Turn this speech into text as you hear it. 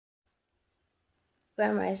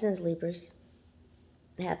Grand Risings Libras.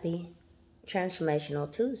 Happy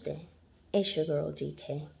Transformational Tuesday. It's your girl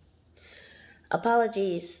GK.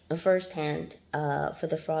 Apologies firsthand for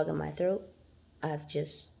the frog in my throat. I've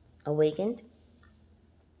just awakened.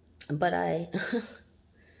 But I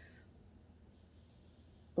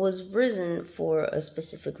was risen for a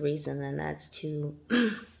specific reason, and that's to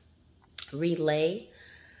relay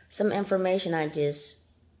some information I just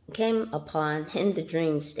came upon in the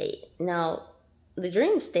dream state. Now, the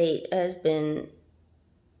dream state has been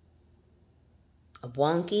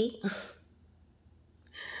wonky.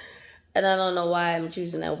 And I don't know why I'm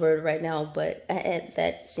choosing that word right now, but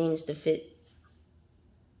that seems to fit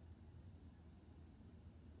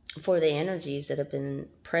for the energies that have been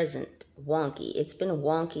present. Wonky. It's been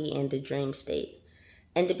wonky in the dream state.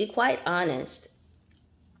 And to be quite honest,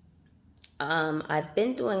 I've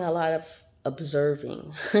been doing a lot of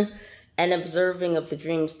observing and observing of the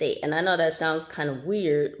dream state. And I know that sounds kind of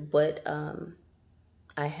weird, but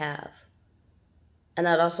I have. And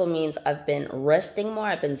that also means I've been resting more.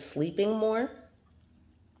 I've been sleeping more.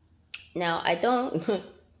 Now, I don't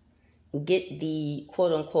get the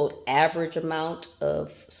quote-unquote average amount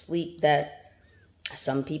of sleep that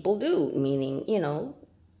some people do, meaning,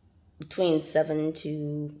 between 7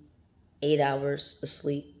 to 8 hours of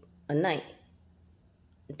sleep a night.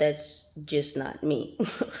 That's just not me.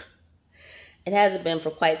 It hasn't been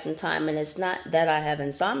for quite some time, and it's not that I have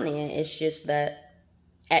insomnia. It's just that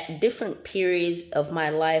at different periods of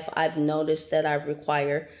my life, I've noticed that I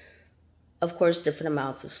require, of course, different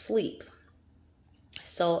amounts of sleep.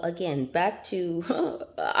 So again, back to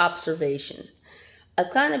observation.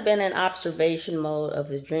 I've kind of been in observation mode of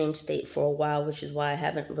the dream state for a while, which is why I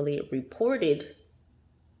haven't really reported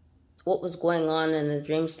what was going on in the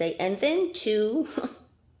dream state. And then too,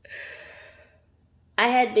 I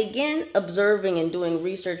had begun observing and doing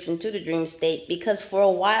research into the dream state, because for a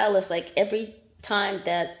while, it's like every time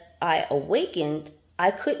that I awakened, I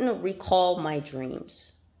couldn't recall my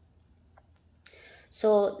dreams.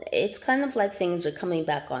 So it's kind of like things are coming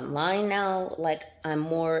back online now. Like I'm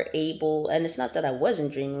more able, and it's not that I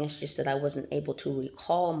wasn't dreaming, it's just that I wasn't able to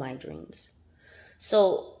recall my dreams.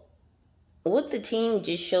 So what the team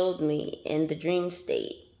just showed me in the dream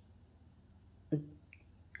state,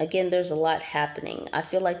 again, there's a lot happening. I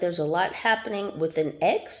feel like there's a lot happening with an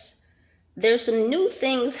X. There's some new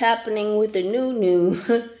things happening with the new.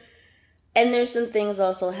 And there's some things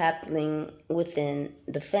also happening within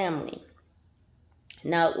the family.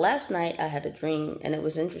 Now, last night I had a dream, and it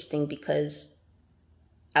was interesting because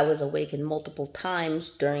I was awakened multiple times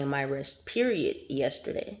during my rest period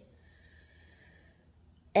yesterday.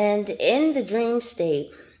 And in the dream state,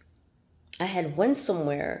 I had went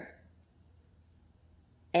somewhere,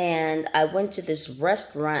 and I went to this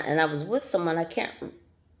restaurant, and I was with someone. I can't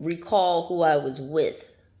recall who I was with.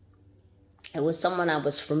 It was someone I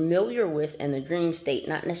was familiar with in the dream state,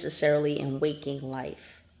 not necessarily in waking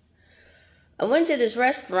life. I went to this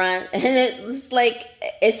restaurant, and it was like,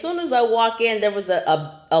 as soon as I walk in, there was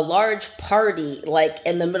a large party, like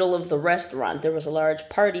in the middle of the restaurant. There was a large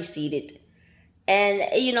party seated. And,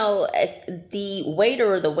 the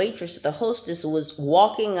waiter or the waitress, the hostess, was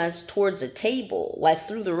walking us towards a table, like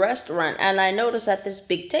through the restaurant. And I noticed at this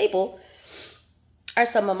big table are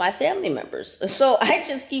some of my family members. So I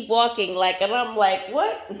just keep walking, and I'm like,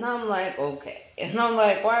 what? And I'm like, okay. And I'm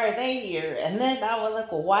like, why are they here? And then I was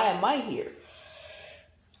like, well, why am I here?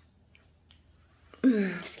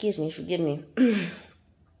 Excuse me, forgive me.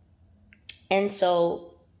 And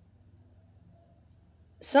so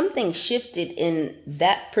something shifted in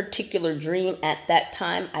that particular dream at that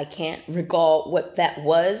time. I can't recall what that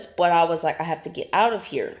was, but I was like, I have to get out of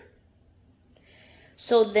here.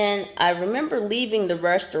 So then I remember leaving the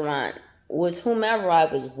restaurant with whomever I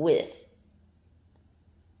was with.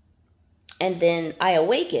 And then I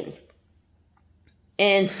awakened.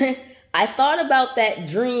 And I thought about that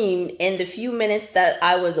dream in the few minutes that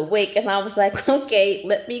I was awake. And I was like, okay,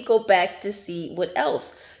 let me go back to see what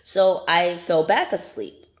else. So I fell back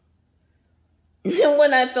asleep. And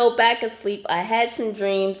when I fell back asleep, I had some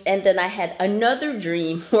dreams. And then I had another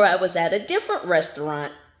dream where I was at a different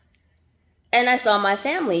restaurant. And I saw my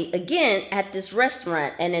family again at this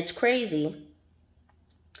restaurant. And it's crazy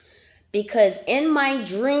because in my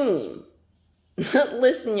dream,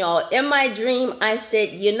 listen, y'all, in my dream, I said,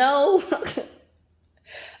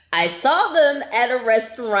 I saw them at a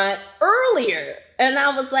restaurant earlier. And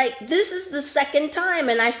I was like, this is the second time.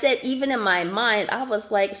 And I said, even in my mind, I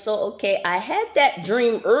was like, so, okay, I had that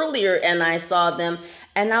dream earlier and I saw them.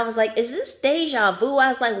 And I was like, is this deja vu? I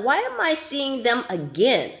was like, why am I seeing them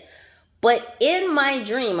again? But in my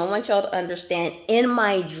dream, I want y'all to understand, in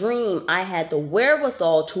my dream, I had the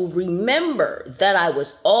wherewithal to remember that I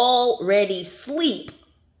was already asleep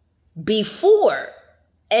before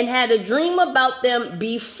and had a dream about them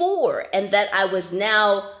before, and that I was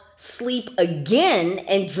now asleep again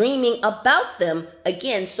and dreaming about them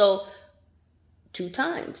again. So 2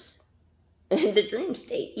 times in the dream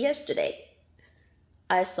state yesterday,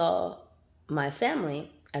 I saw my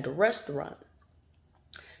family at a restaurant.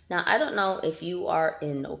 Now, I don't know if you are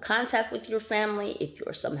in no contact with your family, if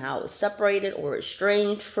you're somehow separated or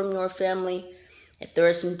estranged from your family, if there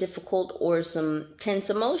are some difficult or some tense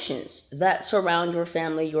emotions that surround your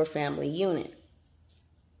family unit.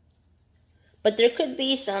 But there could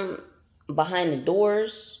be some behind the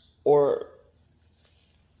doors, or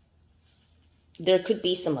there could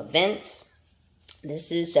be some events.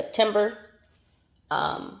 This is September.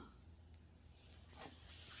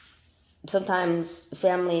 Sometimes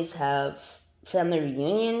families have family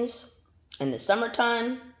reunions in the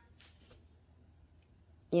summertime.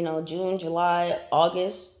 You know, June, July,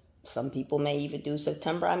 August. Some people may even do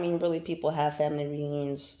September. I mean, really, people have family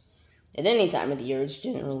reunions at any time of the year. It's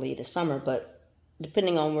generally the summer, but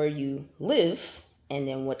depending on where you live and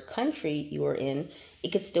then what country you are in,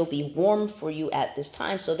 it could still be warm for you at this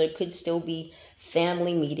time. So there could still be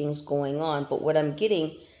family meetings going on. But what I'm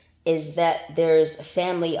getting is that there's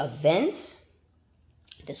family events.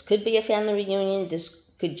 This could be a family reunion. This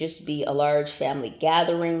could just be a large family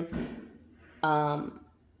gathering.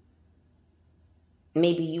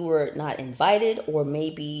 Maybe you were not invited, or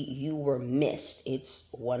maybe you were missed. It's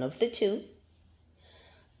one of the two.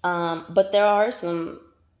 But there are some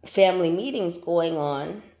family meetings going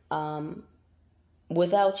on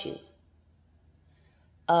without you.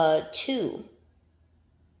 2,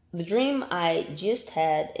 the dream I just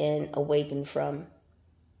had and awakened from.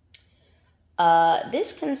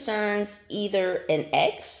 This concerns either an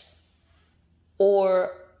ex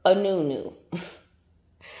or a new.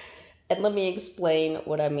 And let me explain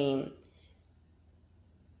what I mean.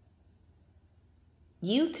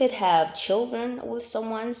 You could have children with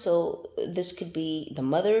someone, so this could be the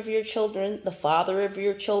mother of your children, the father of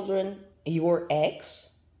your children, your ex.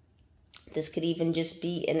 This could even just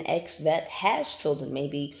be an ex that has children.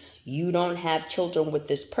 Maybe you don't have children with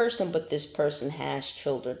this person, but this person has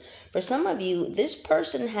children. For some of you, this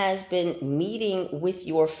person has been meeting with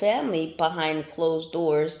your family behind closed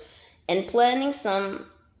doors and planning some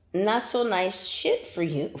not so nice shit for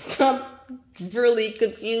you. I'm really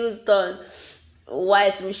confused on why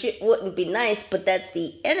some shit wouldn't be nice, but that's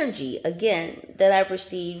the energy, again, that I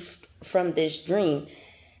received from this dream.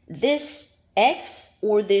 This ex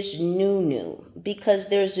or this new, because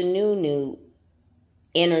there's a new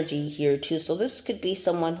energy here too. So this could be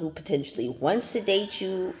someone who potentially wants to date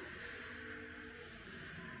you.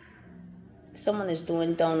 Someone is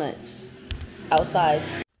doing donuts outside.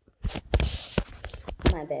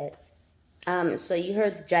 My bad. So you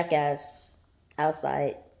heard the jackass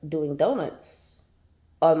outside doing donuts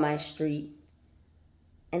on my street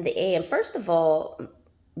in the AM. First of all,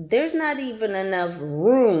 there's not even enough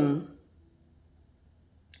room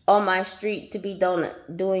on my street to be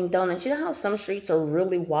doing donuts. You know how some streets are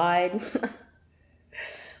really wide?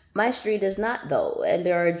 My street is not, though, and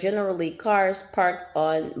there are generally cars parked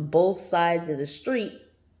on both sides of the street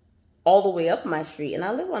all the way up my street, and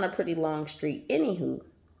I live on a pretty long street anywho.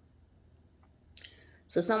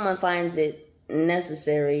 So someone finds it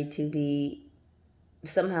necessary to be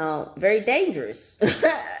somehow very dangerous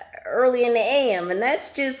early in the AM, and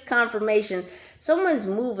that's just confirmation. Someone's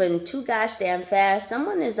moving too gosh damn fast.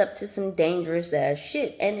 Someone is up to some dangerous ass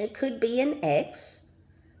shit, and it could be an ex,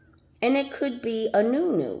 and it could be a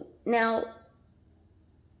new. Now,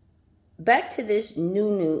 back to this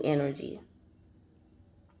new energy.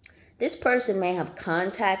 This person may have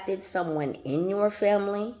contacted someone in your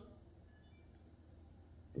family.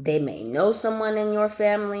 They may know someone in your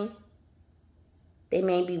family. They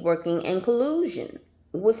may be working in collusion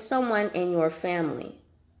with someone in your family.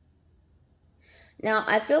 Now,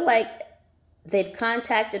 I feel like they've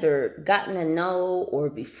contacted or gotten to know or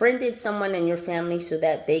befriended someone in your family so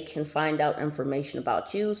that they can find out information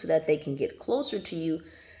about you, so that they can get closer to you.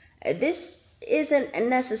 This isn't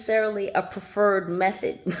necessarily a preferred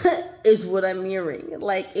method, is what I'm hearing.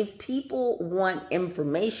 Like, if people want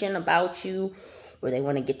information about you, or they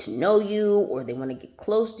want to get to know you, or they want to get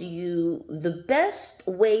close to you, the best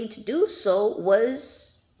way to do so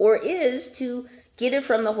was, or is, to get it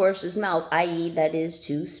from the horse's mouth, i.e., that is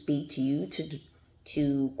to speak to you,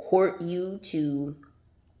 to court you, to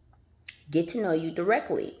get to know you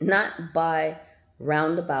directly, not by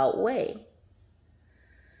roundabout way.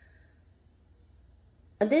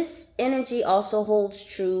 This energy also holds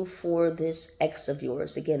true for this ex of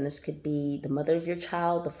yours. Again, this could be the mother of your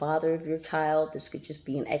child, the father of your child. This could just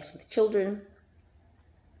be an ex with children.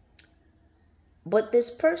 But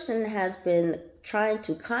this person has been trying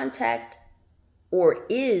to contact or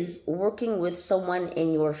is working with someone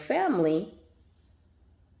in your family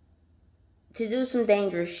to do some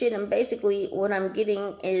dangerous shit. And basically what I'm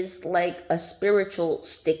getting is like a spiritual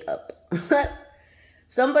stick up.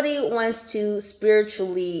 Somebody wants to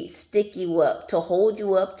spiritually stick you up, to hold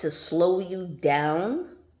you up, to slow you down.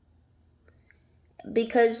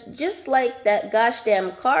 Because just like that gosh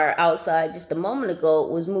damn car outside just a moment ago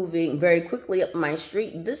was moving very quickly up my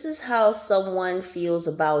street, this is how someone feels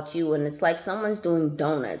about you. And it's like someone's doing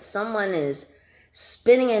donuts. Someone is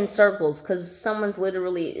spinning in circles because someone's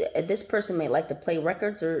literally, this person may like to play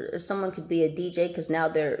records, or someone could be a DJ because now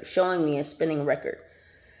they're showing me a spinning record.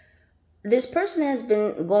 This person has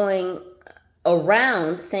been going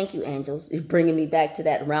around, thank you angels, you're bringing me back to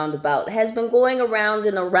that roundabout, has been going around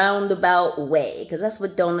in a roundabout way, because that's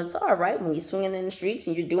what donuts are, right? When you're swinging in the streets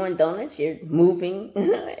and you're doing donuts, you're moving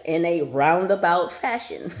in a roundabout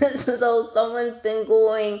fashion. So someone's been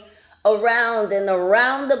going around in a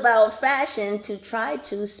roundabout fashion to try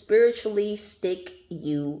to spiritually stick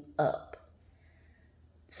you up.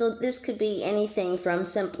 So this could be anything from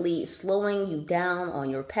simply slowing you down on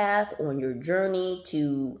your path, on your journey,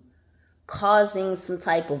 to causing some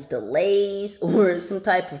type of delays or some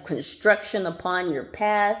type of construction upon your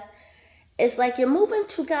path. It's like you're moving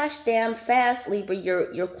too gosh damn fast, Libra.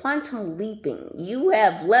 You're quantum leaping. You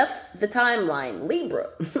have left the timeline. Libra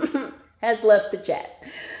has left the chat.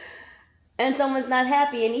 And someone's not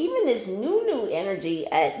happy. And even this new energy,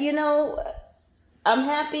 I'm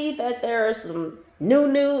happy that there are some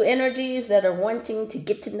new energies that are wanting to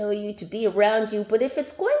get to know you, to be around you. But if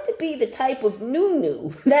it's going to be the type of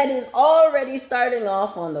new that is already starting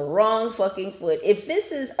off on the wrong fucking foot, if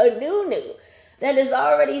this is a new that is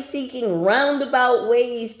already seeking roundabout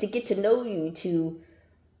ways to get to know you, to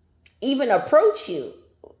even approach you,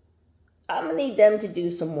 I'm gonna need them to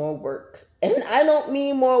do some more work. And I don't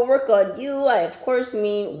mean more work on you. I of course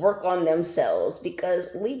mean work on themselves,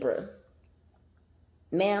 because Libra,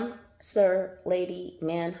 ma'am, sir, lady,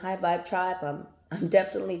 man, high vibe tribe, I'm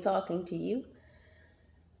definitely talking to you.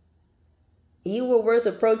 You were worth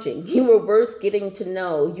approaching. You were worth getting to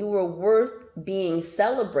know. You were worth being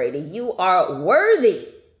celebrated. You are worthy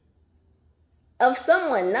of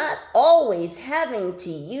someone not always having to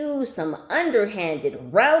use some underhanded,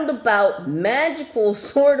 roundabout, magical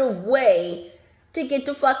sort of way to get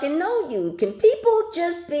to fucking know you. Can people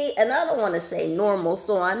just be, and I don't want to say normal,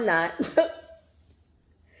 so I'm not.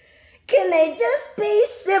 Can they just be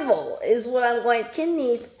civil is what I'm going. Can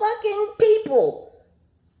these fucking people,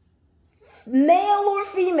 male or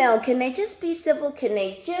female, can they just be civil? Can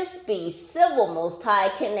they just be civil, Most High?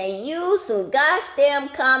 Can they use some gosh damn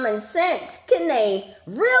common sense? Can they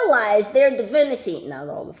realize their divinity? Not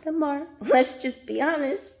all of them are. Let's just be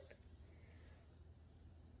honest.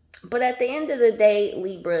 But at the end of the day,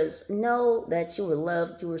 Libras, know that you are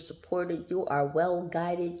loved, you are supported, you are well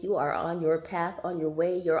guided, you are on your path, on your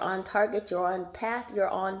way, you're on target, you're on path, you're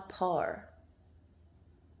on par.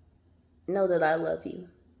 Know that I love you.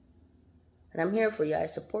 And I'm here for you. I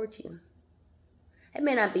support you. I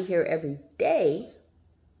may not be here every day.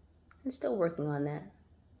 I'm still working on that.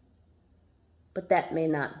 But that may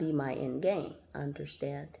not be my end game.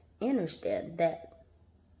 Understand that.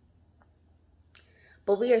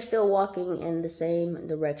 But we are still walking in the same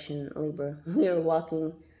direction, Libra. We are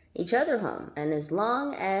walking each other home. And as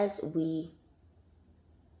long as we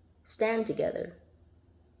stand together,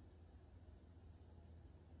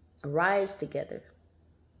 rise together,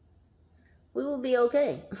 we will be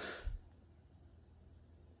okay.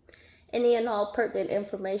 Any and all pertinent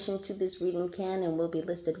information to this reading can and will be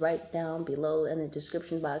listed right down below in the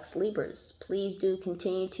description box. Libras, please do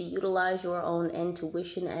continue to utilize your own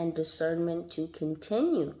intuition and discernment to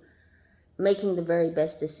continue making the very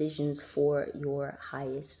best decisions for your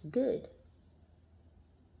highest good.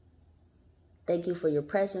 Thank you for your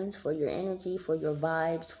presence, for your energy, for your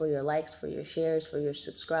vibes, for your likes, for your shares, for your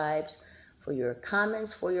subscribes, for your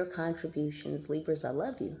comments, for your contributions. Libras, I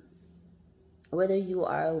love you. Whether you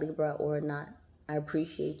are a Libra or not, I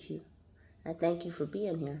appreciate you. I thank you for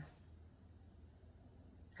being here.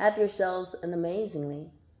 Have yourselves an amazingly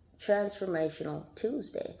transformational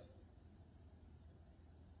Tuesday.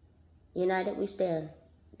 United we stand.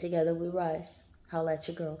 Together we rise. Holla at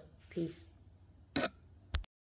your girl. Peace.